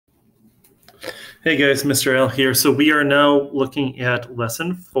Hey guys, Mr. L here. So we are now looking at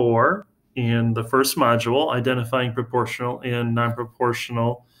lesson 4 in the first module, identifying proportional and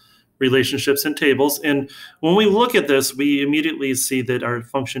non-proportional relationships in tables. And when we look at this, we immediately see that our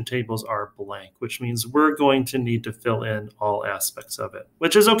function tables are blank, which means we're going to need to fill in all aspects of it,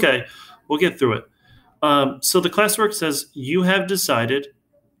 which is okay. We'll get through it. So the classwork says you have decided,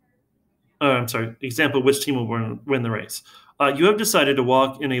 I'm sorry, example, which team will win the race. You have decided to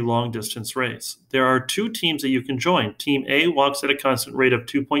walk in a long distance race. There are two teams that you can join. Team A walks at a constant rate of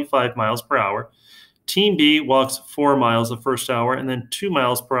 2.5 miles per hour. Team B walks 4 miles the first hour and then 2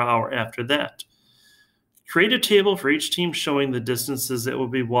 miles per hour after that. Create a table for each team showing the distances that will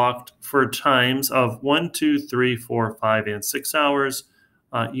be walked for times of 1, 2, 3, 4, 5, and 6 hours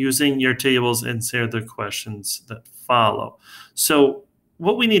using your tables, and answer the questions that follow. So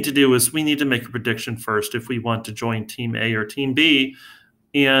what we need to do is we need to make a prediction first if we want to join Team A or Team B.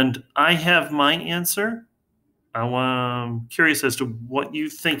 And I have my answer. I'm curious as to what you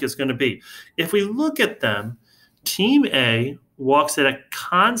think is going to be. If we look at them, Team A walks at a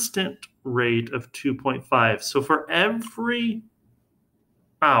constant rate of 2.5. So for every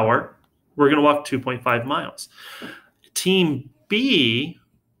hour, we're going to walk 2.5 miles. Team B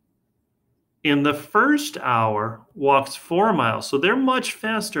in the first hour walks 4 miles. So they're much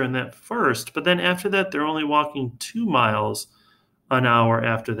faster in that first, but then after that, they're only walking 2 miles an hour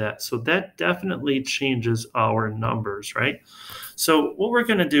after that. So that definitely changes our numbers, right? So what we're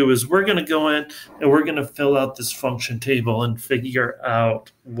going to do is we're going to go in and we're going to fill out this function table and figure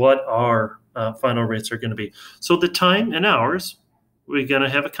out what our final rates are going to be. So the time in hours, we're going to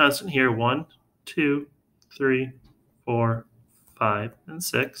have a constant here, 1, 2, 3, 4, 5, and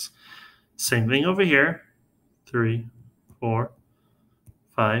 6. Same thing over here, 3, 4,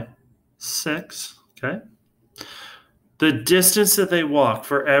 5, 6, okay? The distance that they walk,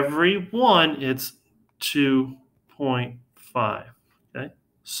 for every one, it's 2.5, okay?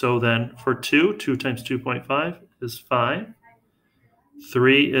 So then for 2 times 2.5 is 5.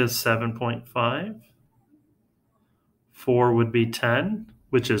 3 is 7.5. 4 would be 10,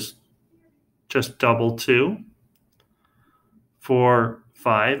 which is just double 2. For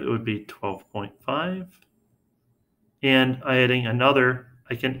 5, it would be 12.5. And adding another,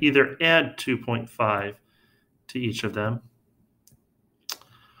 I can either add 2.5 to each of them,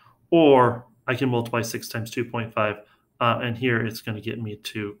 or I can multiply 6 times 2.5, and here it's going to get me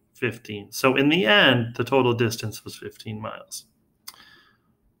to 15. So in the end, the total distance was 15 miles.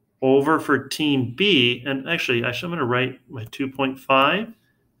 Over for Team B, and actually, I'm going to write my 2.5,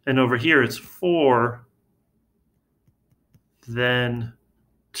 and over here it's 4, then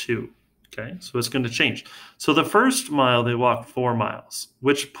 2. Okay, so it's going to change. So the first mile, they walked 4 miles,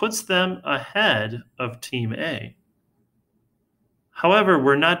 which puts them ahead of Team A. However,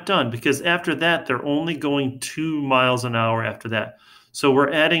 we're not done because after that, they're only going 2 miles an hour after that. So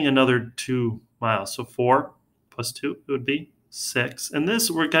we're adding another 2 miles. So 4 plus 2, it would be 6. And this,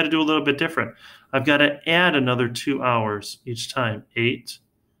 we've got to do a little bit different. I've got to add another 2 hours each time. 8.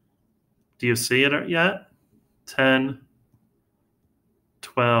 Do you see it yet? 10,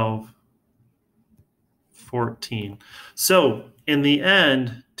 12, 14. So in the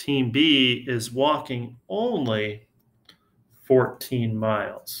end, Team B is walking only 14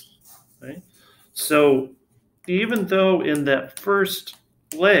 miles. Okay? So even though in that first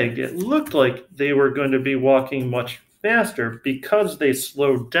leg, it looked like they were going to be walking much faster because they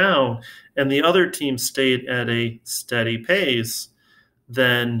slowed down and the other team stayed at a steady pace,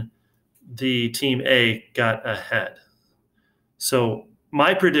 then the Team A got ahead. So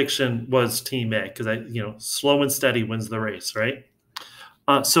my prediction was Team A because slow and steady wins the race, right?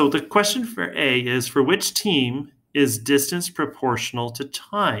 So the question for A is, for which team is distance proportional to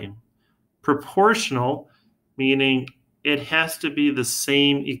time? Proportional, meaning it has to be the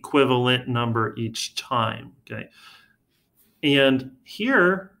same equivalent number each time, okay? And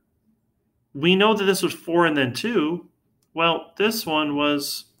here, we know that this was 4 and then 2. Well, this one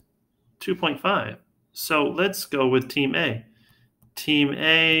was 2.5. So let's go with Team A. Team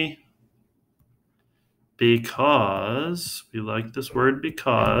A, because we like this word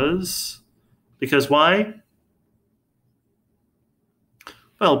because why?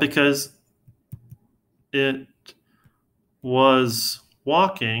 Well, because it was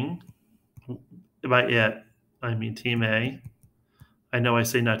walking, by it, I mean Team A. I know I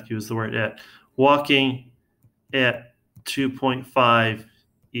say not to use the word it. Walking at 2.5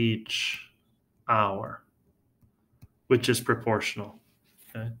 each hour, which is proportional.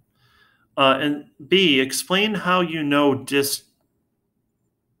 Okay. And B, explain how you know distance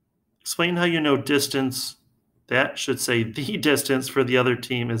that should say the distance for the other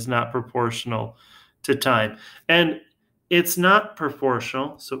team is not proportional to time. And it's not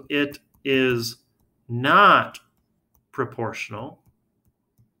proportional, so it is not proportional.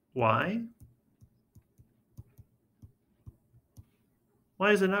 Why?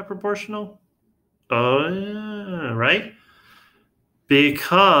 Why is it not proportional? Oh, yeah, right?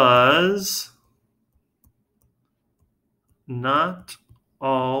 Because not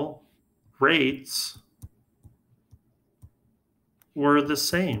all rates were the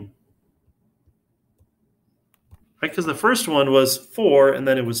same. Right? Because the first one was 4, and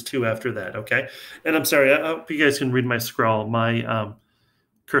then it was 2 after that, okay? And I'm sorry, I hope you guys can read my scroll. My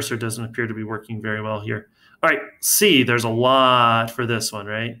cursor doesn't appear to be working very well here. All right, C, there's a lot for this one,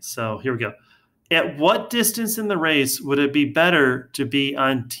 right? So here we go. At what distance in the race would it be better to be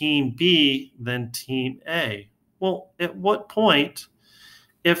on Team B than Team A? Well, at what point,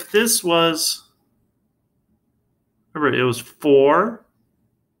 if this was, remember, it was 4,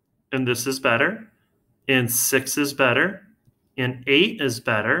 and this is better, and 6 is better, and 8 is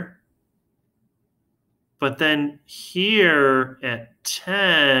better. But then here at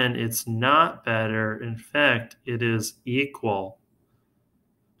 10, it's not better. In fact, it is equal.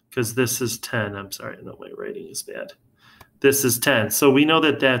 Because this is 10. I'm sorry, no, my writing is bad. This is 10. So we know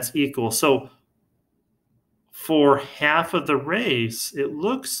that that's equal. So for half of the race, it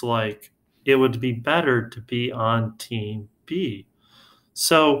looks like it would be better to be on Team B.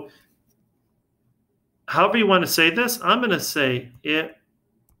 So however you want to say this, I'm going to say it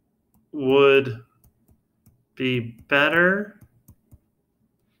would be better.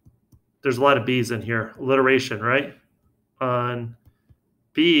 There's a lot of B's in here. Alliteration, right? On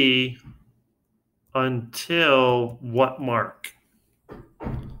B until what mark?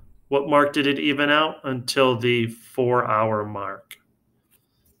 What mark did it even out? Until the 4-hour mark.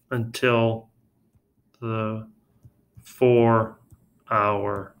 Until the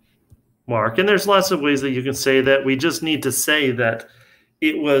 4-hour mark. And there's lots of ways that you can say that. We just need to say that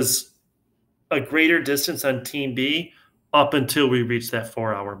it was a greater distance on Team B up until we reach that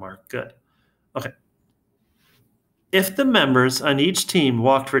 4-hour mark. Good. Okay. If the members on each team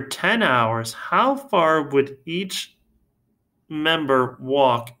walked for 10 hours, how far would each member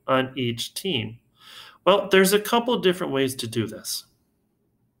walk on each team? Well, there's a couple different ways to do this.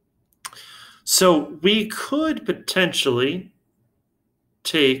 So we could potentially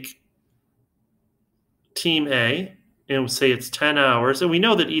take Team A and say it's 10 hours, and we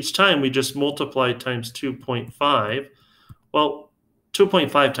know that each time we just multiply times 2.5. Well,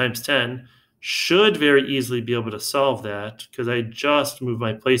 2.5 times 10 should very easily be able to solve that because I just moved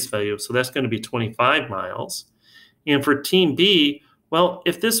my place value. So that's going to be 25 miles. And for Team B, well,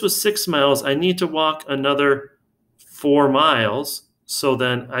 if this was 6 miles, I need to walk another 4 miles. So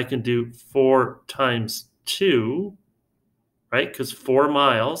then I can do 4 times 2, right? Because 4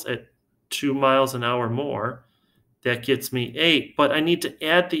 miles at 2 miles an hour more, that gets me 8. But I need to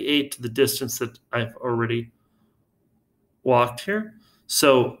add the 8 to the distance that I've already walked here.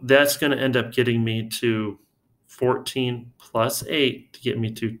 So that's going to end up getting me to 14 plus 8 to get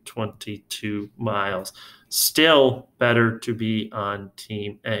me to 22 miles. Still better to be on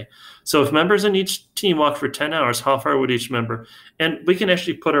Team A. So if members in each team walk for 10 hours, how far would each member? And we can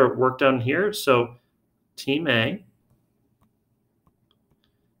actually put our work down here. So Team A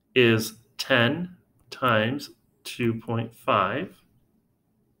is 10 times 2.5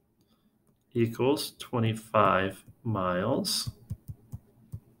 equals 25 miles.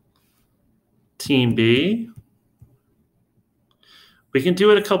 Team B, we can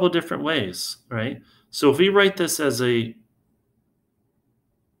do it a couple of different ways, right? So if we write this as an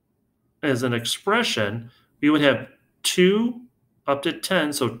expression, we would have 2 up to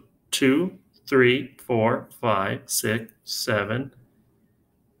 10, so 2, 3, 4, 5, 6, 7,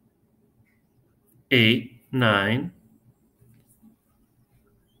 8, 9,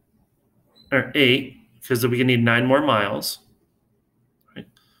 or 8, because we can need 9 more miles, right?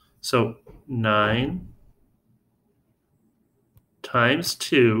 So 9 times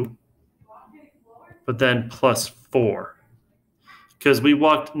 2, but then plus 4. Because we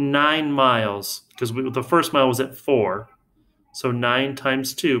walked 9 miles, because the first mile was at 4. So 9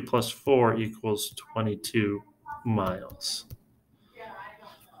 times 2 plus 4 equals 22 miles.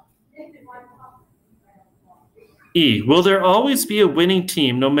 E, will there always be a winning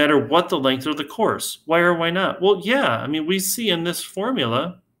team no matter what the length of the course? Why or why not? Well, yeah, I mean, we see in this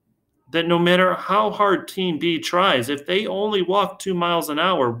formula that no matter how hard Team B tries, if they only walk 2 miles an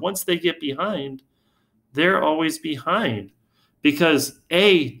hour, once they get behind, they're always behind because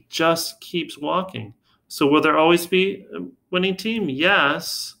A just keeps walking. So will there always be a winning team?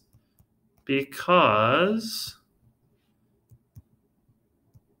 Yes, because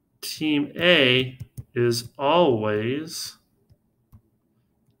team A is always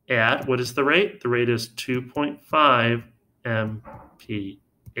at, what is the rate? The rate is 2.5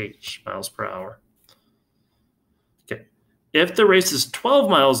 mph, miles per hour. Okay. If the race is 12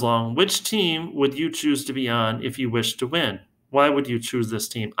 miles long, which team would you choose to be on if you wish to win? Why would you choose this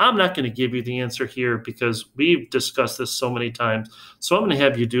team? I'm not going to give you the answer here because we've discussed this so many times. So I'm going to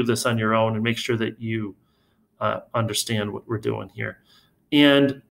have you do this on your own and make sure that you understand what we're doing here. And